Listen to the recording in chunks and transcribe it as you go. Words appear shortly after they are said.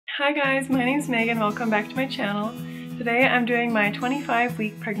Hi guys, my name is Megan. Welcome back to my channel. Today I'm doing my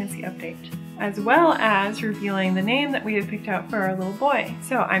 25-week pregnancy update, as well as revealing the name that we have picked out for our little boy.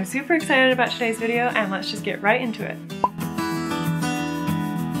 So I'm super excited about today's video and let's just get right into it.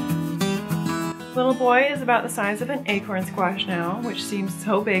 Little boy is about the size of an acorn squash now, which seems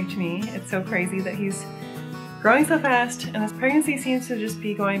so big to me. It's so crazy that he's growing so fast, and this pregnancy seems to just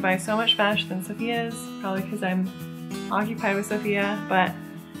be going by so much faster than Sophia's, probably because I'm occupied with Sophia, but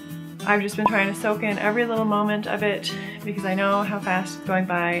I've just been trying to soak in every little moment of it because I know how fast it's going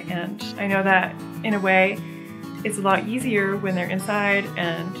by, and I know that in a way it's a lot easier when they're inside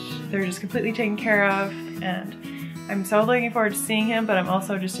and they're just completely taken care of, and I'm so looking forward to seeing him, but I'm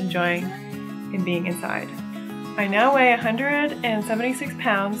also just enjoying him being inside. I now weigh 176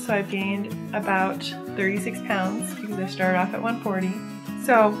 pounds, so I've gained about 36 pounds because I started off at 140.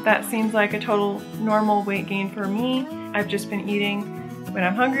 So that seems like a total normal weight gain for me. I've just been eating when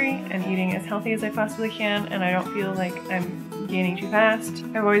I'm hungry and eating as healthy as I possibly can, and I don't feel like I'm gaining too fast.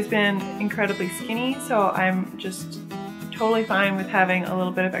 I've always been incredibly skinny, so I'm just totally fine with having a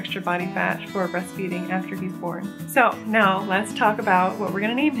little bit of extra body fat for breastfeeding after he's born. So now let's talk about what we're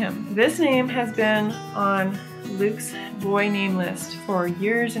gonna name him. This name has been on Luke's boy name list for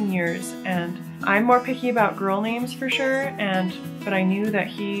years and years, and I'm more picky about girl names for sure, but I knew that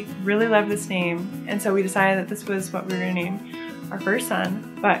he really loved this name, and so we decided that this was what we were gonna name our first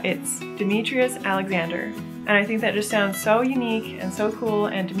son, but it's Demetrius Alexander. And I think that just sounds so unique and so cool,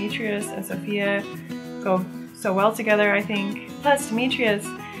 and Demetrius and Sophia go so well together, I think. Plus Demetrius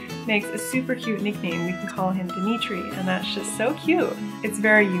makes a super cute nickname. We can call him Dimitri, and that's just so cute. It's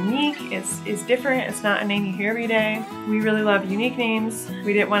very unique, it's different, it's not a name you hear every day. We really love unique names.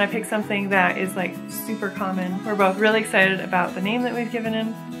 We didn't want to pick something that is like super common. We're both really excited about the name that we've given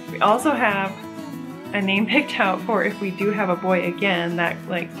him. We also have a name picked out for if we do have a boy again that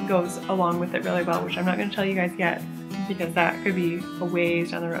like goes along with it really well, which I'm not going to tell you guys yet because that could be a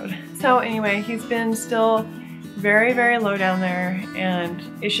ways down the road. So anyway, he's been still very, very low down there, and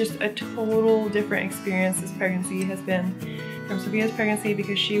it's just a total different experience this pregnancy has been from Sophia's pregnancy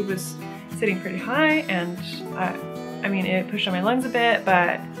because she was sitting pretty high, and I mean, it pushed on my lungs a bit,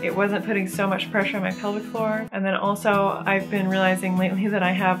 but it wasn't putting so much pressure on my pelvic floor. And then also I've been realizing lately that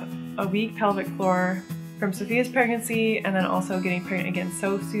I have a weak pelvic floor from Sophia's pregnancy, and then also getting pregnant again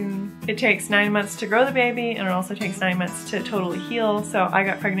so soon. It takes 9 months to grow the baby, and it also takes 9 months to totally heal. So I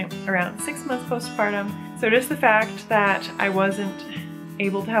got pregnant around 6 months postpartum. So just the fact that I wasn't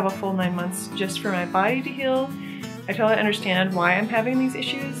able to have a full 9 months just for my body to heal, I totally understand why I'm having these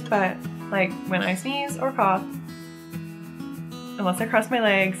issues, but like when I sneeze or cough, unless I cross my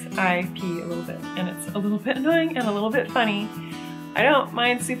legs, I pee a little bit, and it's a little bit annoying and a little bit funny. I don't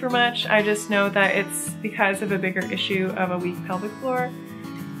mind super much, I just know that it's because of a bigger issue of a weak pelvic floor.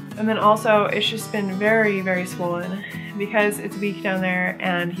 And then also it's just been very, very swollen because it's weak down there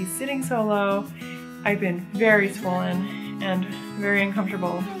and he's sitting so low. I've been very swollen and very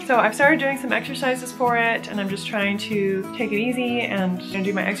uncomfortable. So I've started doing some exercises for it, and I'm just trying to take it easy and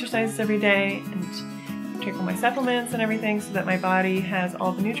do my exercises every day and take all my supplements and everything so that my body has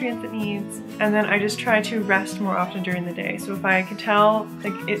all the nutrients it needs. And then I just try to rest more often during the day. So if I can tell,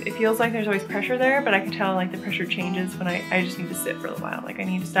 like it feels like there's always pressure there, but I can tell like the pressure changes when I just need to sit for a little while. Like I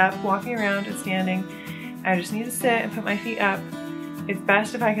need to stop walking around and standing. I just need to sit and put my feet up. It's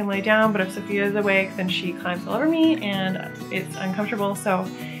best if I can lay down, but if Sophia is awake, then she climbs all over me and it's uncomfortable. So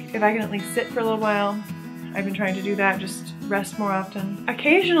if I can at least sit for a little while, I've been trying to do that, just rest more often.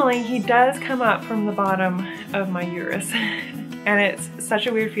 Occasionally he does come up from the bottom of my uterus and it's such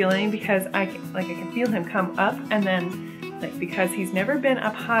a weird feeling because I can feel him come up, and then like because he's never been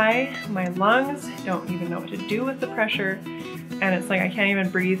up high, my lungs don't even know what to do with the pressure, and it's like I can't even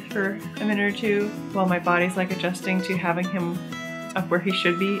breathe for a minute or two while my body's like adjusting to having him up where he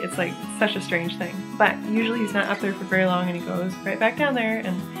should be. It's like such a strange thing, but usually he's not up there for very long and he goes right back down there,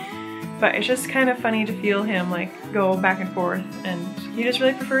 but it's just kind of funny to feel him like go back and forth, and he just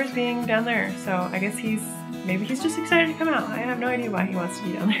really prefers being down there. So I guess maybe he's just excited to come out. I have no idea why he wants to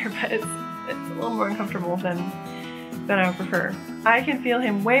be down there, but it's a little more uncomfortable than I would prefer. I can feel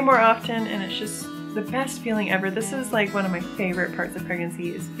him way more often, and it's just the best feeling ever. This is like one of my favorite parts of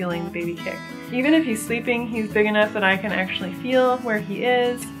pregnancy, is feeling the baby kick. Even if he's sleeping, he's big enough that I can actually feel where he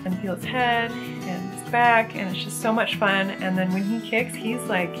is and feel his head and his back, and it's just so much fun. And then when he kicks, he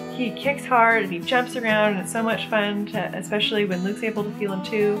kicks hard and he jumps around, and it's so much fun especially when Luke's able to feel him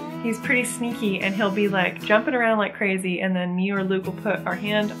too. He's pretty sneaky and he'll be like jumping around like crazy, and then me or Luke will put our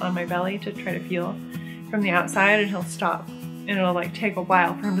hand on my belly to try to feel from the outside, and he'll stop and it'll like take a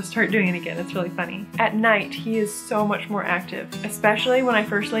while for him to start doing it again. It's really funny. At night, he is so much more active, especially when I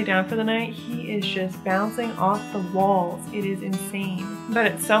first lay down for the night. He is just bouncing off the walls. It is insane. But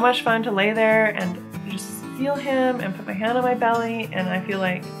it's so much fun to lay there and just feel him and put my hand on my belly, and I feel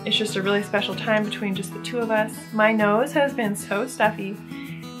like it's just a really special time between just the two of us. My nose has been so stuffy.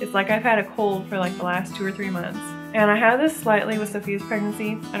 It's like I've had a cold for like the last 2 or 3 months. And I had this slightly with Sophia's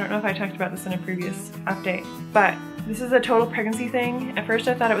pregnancy. I don't know if I talked about this in a previous update, but this is a total pregnancy thing. At first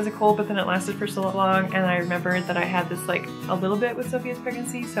I thought it was a cold, but then it lasted for so long, and I remembered that I had this like a little bit with Sophia's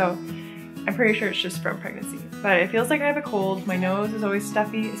pregnancy, so I'm pretty sure it's just from pregnancy. But it feels like I have a cold. My nose is always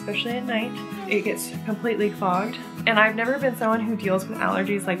stuffy, especially at night. It gets completely clogged. And I've never been someone who deals with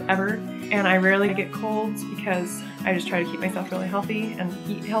allergies like ever, and I rarely get colds because I just try to keep myself really healthy and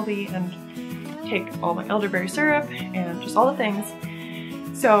eat healthy and take all my elderberry syrup and just all the things.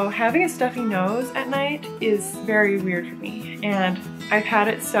 So having a stuffy nose at night is very weird for me, and I've had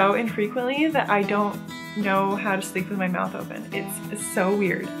it so infrequently that I don't know how to sleep with my mouth open. It's so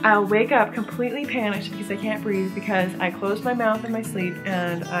weird. I'll wake up completely panicked because I can't breathe because I closed my mouth in my sleep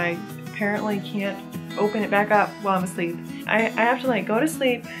and I apparently can't open it back up while I'm asleep. I have to like go to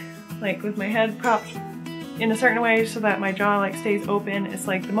sleep like with my head propped in a certain way so that my jaw like stays open. It's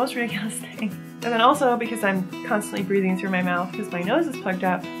like the most ridiculous thing. And then also because I'm constantly breathing through my mouth because my nose is plugged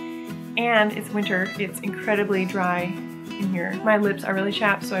up and it's winter, it's incredibly dry in here. My lips are really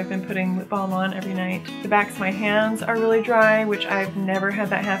chapped, so I've been putting lip balm on every night. The backs of my hands are really dry, which I've never had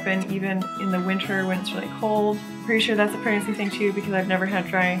that happen even in the winter when it's really cold. Pretty sure that's a pregnancy thing too because I've never had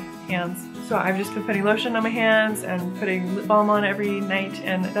dry hands. So I've just been putting lotion on my hands and putting lip balm on every night,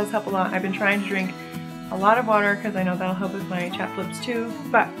 and it does help a lot. I've been trying to drink a lot of water because I know that'll help with my chapped lips too.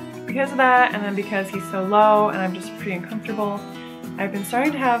 But because of that, and then because he's so low and I'm just pretty uncomfortable, I've been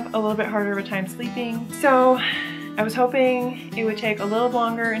starting to have a little bit harder of a time sleeping. So I was hoping it would take a little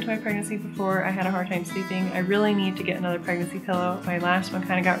longer into my pregnancy before I had a hard time sleeping. I really need to get another pregnancy pillow. My last one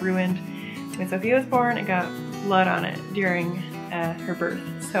kind of got ruined. When Sophia was born, it got blood on it during her birth.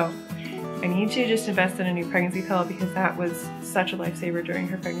 So I need to just invest in a new pregnancy pillow because that was such a lifesaver during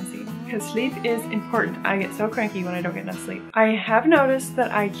her pregnancy. Because sleep is important. I get so cranky when I don't get enough sleep. I have noticed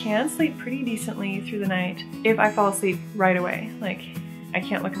that I can sleep pretty decently through the night if I fall asleep right away. Like, I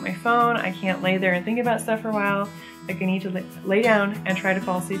can't look at my phone, I can't lay there and think about stuff for a while. Like, I need to lay down and try to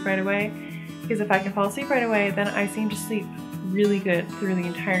fall asleep right away. Because if I can fall asleep right away, then I seem to sleep really good through the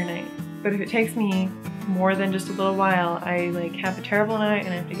entire night. But if it takes me more than just a little while, I like have a terrible night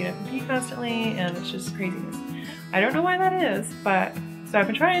and I have to get up and pee constantly, and it's just craziness. I don't know why that is, but so I've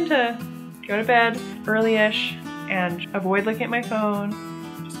been trying to go to bed early-ish and avoid looking at my phone,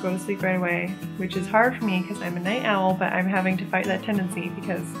 just go to sleep right away, which is hard for me because I'm a night owl, but I'm having to fight that tendency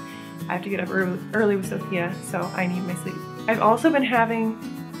because I have to get up early with Sophia, so I need my sleep. I've also been having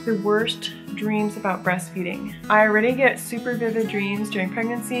the worst dreams about breastfeeding. I already get super vivid dreams during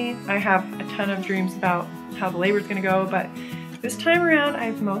pregnancy. I have a ton of dreams about how the labor is going to go, but this time around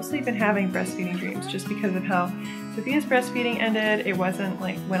I've mostly been having breastfeeding dreams just because of how Sophia's breastfeeding ended. It wasn't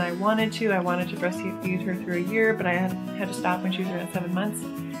like when I wanted to. I wanted to breastfeed her through a year, but I had to stop when she was around 7 months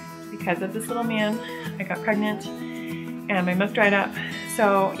because of this little man. I got pregnant and my milk dried up.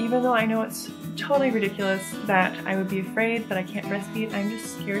 So even though I know it's totally ridiculous that I would be afraid that I can't breastfeed, I'm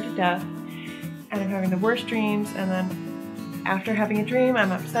just scared to death. And I'm having the worst dreams, and then after having a dream,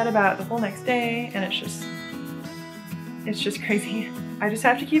 I'm upset about it the whole next day, and it's just crazy. I just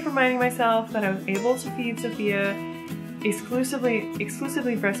have to keep reminding myself that I was able to feed Sophia, exclusively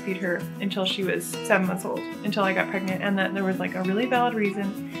breastfeed her until she was 7 months old, until I got pregnant, and that there was like a really valid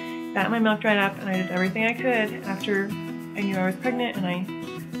reason that my milk dried up, and I did everything I could after I knew I was pregnant, and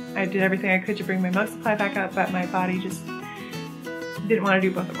I did everything I could to bring my milk supply back up, but my body just didn't want to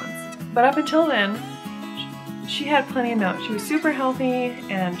do both at once. But up until then, she had plenty of milk. She was super healthy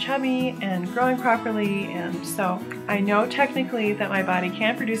and chubby and growing properly, and so I know technically that my body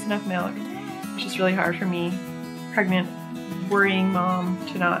can produce enough milk. It's just really hard for me, pregnant, worrying mom,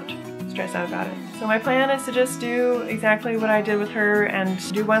 to not stress out about it. So my plan is to just do exactly what I did with her and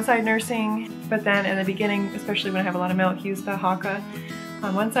do one side nursing, but then in the beginning, especially when I have a lot of milk, use the Haakaa.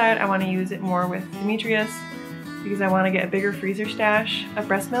 On one side, I want to use it more with Demetrius because I want to get a bigger freezer stash of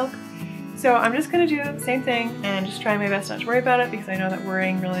breast milk. So I'm just going to do the same thing and just try my best not to worry about it because I know that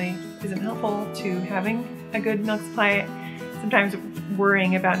worrying really isn't helpful to having a good milk supply. Sometimes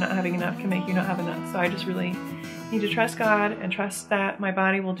worrying about not having enough can make you not have enough. So I just really need to trust God and trust that my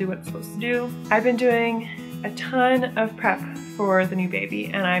body will do what it's supposed to do. I've been doing a ton of prep for the new baby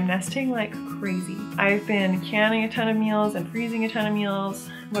and I'm nesting like crazy. I've been canning a ton of meals and freezing a ton of meals.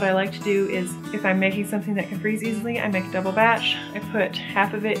 what I like to do is if I'm making something that can freeze easily, I make a double batch. I put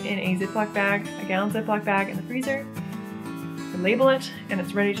half of it in a Ziploc bag, a gallon Ziploc bag in the freezer. I label it and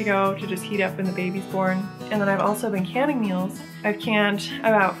it's ready to go to just heat up when the baby's born. And then I've also been canning meals. I've canned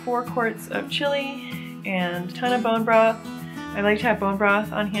about 4 quarts of chili and a ton of bone broth. I like to have bone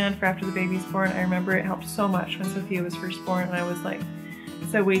broth on hand for after the baby's born. I remember it helped so much when Sophia was first born and I was like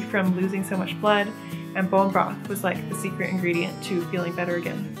so weak from losing so much blood, and bone broth was like the secret ingredient to feeling better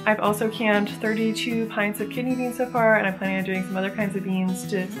again. I've also canned 32 pints of kidney beans so far, and I'm planning on doing some other kinds of beans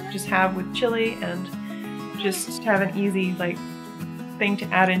to just have with chili and just have an easy like thing to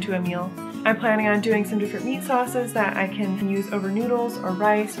add into a meal. I'm planning on doing some different meat sauces that I can use over noodles or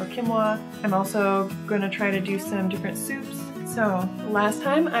rice or quinoa. I'm also going to try to do some different soups. So last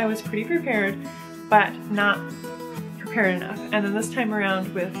time I was pretty prepared, but not prepared enough. And then this time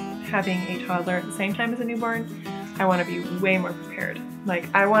around with having a toddler at the same time as a newborn, I want to be way more prepared. Like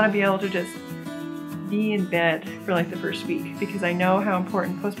I want to be able to just be in bed for like the first week because I know how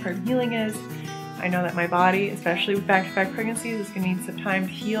important postpartum healing is. I know that my body, especially with back-to-back pregnancies, is going to need some time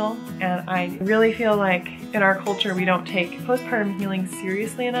to heal, and I really feel like in our culture we don't take postpartum healing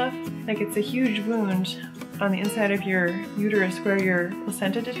seriously enough. Like it's a huge wound on the inside of your uterus where your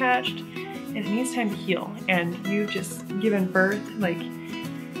placenta detached, and it needs time to heal, and you've just given birth. Like,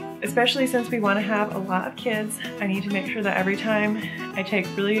 especially since we want to have a lot of kids, I need to make sure that every time I take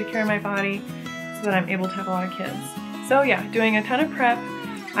really good care of my body so that I'm able to have a lot of kids. So yeah, doing a ton of prep.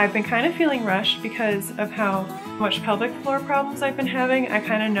 I've been kind of feeling rushed because of how much pelvic floor problems I've been having. I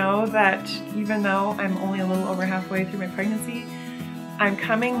kind of know that even though I'm only a little over halfway through my pregnancy, I'm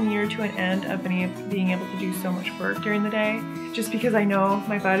coming near to an end of being able to do so much work during the day, just because I know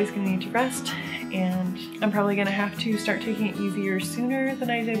my body's going to need to rest, and I'm probably going to have to start taking it easier sooner than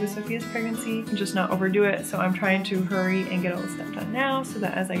I did with Sophia's pregnancy and just not overdo it. So I'm trying to hurry and get all this stuff done now so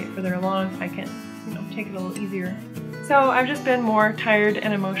that as I get further along I can, you know, take it a little easier. So I've just been more tired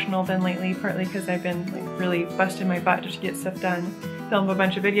and emotional than lately, partly because I've been like really busting my butt just to get stuff done. Film a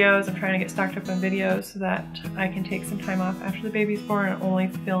bunch of videos. I'm trying to get stocked up on videos so that I can take some time off after the baby's born and only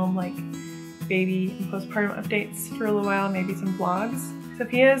film like baby and postpartum updates for a little while, maybe some vlogs.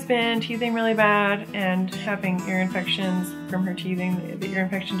 Sophia's been teething really bad and having ear infections from her teething. The ear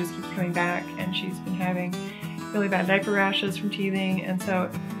infection just keeps coming back, and she's been having really bad diaper rashes from teething, and so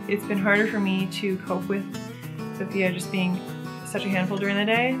it's been harder for me to cope with Sophia just being such a handful during the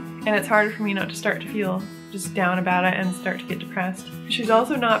day, and it's harder for me not to start to feel just down about it and start to get depressed. She's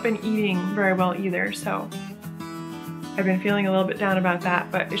also not been eating very well either, so I've been feeling a little bit down about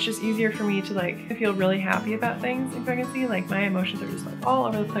that, but it's just easier for me to like feel really happy about things in pregnancy. Like my emotions are just like all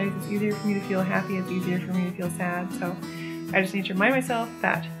over the place. It's easier for me to feel happy, it's easier for me to feel sad, so I just need to remind myself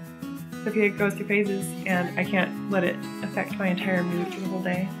that Sophia goes through phases and I can't let it affect my entire mood for the whole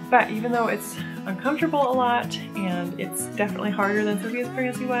day. But even though it's uncomfortable a lot and it's definitely harder than Sophia's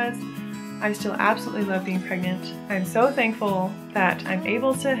pregnancy was, I still absolutely love being pregnant. I'm so thankful that I'm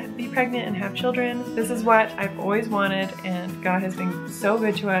able to be pregnant and have children. This is what I've always wanted, and God has been so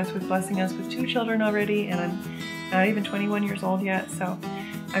good to us with blessing us with 2 children already, and I'm not even 21 years old yet, so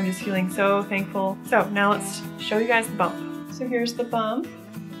I'm just feeling so thankful. So now let's show you guys the bump. So here's the bump.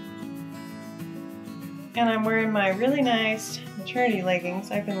 And I'm wearing my really nice maternity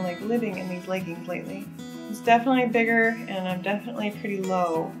leggings. I've been like living in these leggings lately. It's definitely bigger and I'm definitely pretty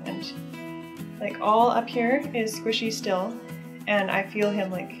low, and like all up here is squishy still, and I feel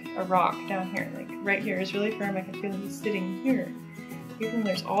him like a rock down here. Like right here is really firm. I can feel he's sitting here. Even though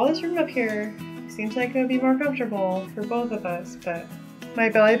there's all this room up here, it seems like it would be more comfortable for both of us, but my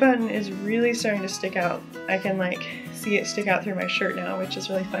belly button is really starting to stick out. I can like see it stick out through my shirt now, which is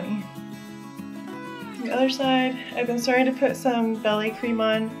really funny. The other side, I've been starting to put some belly cream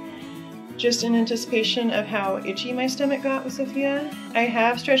on just in anticipation of how itchy my stomach got with Sophia. I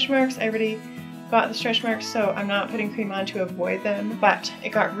have stretch marks. I already got the stretch marks, so I'm not putting cream on to avoid them, but it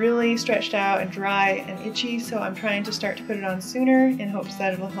got really stretched out and dry and itchy, so I'm trying to start to put it on sooner in hopes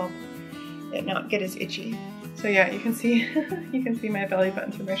that it'll help it not get as itchy. So yeah, you can see you can see my belly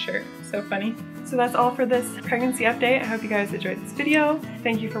button through my shirt. So funny. So that's all for this pregnancy update. I hope you guys enjoyed this video.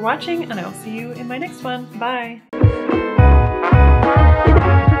 Thank you for watching, and I will see you in my next one. Bye!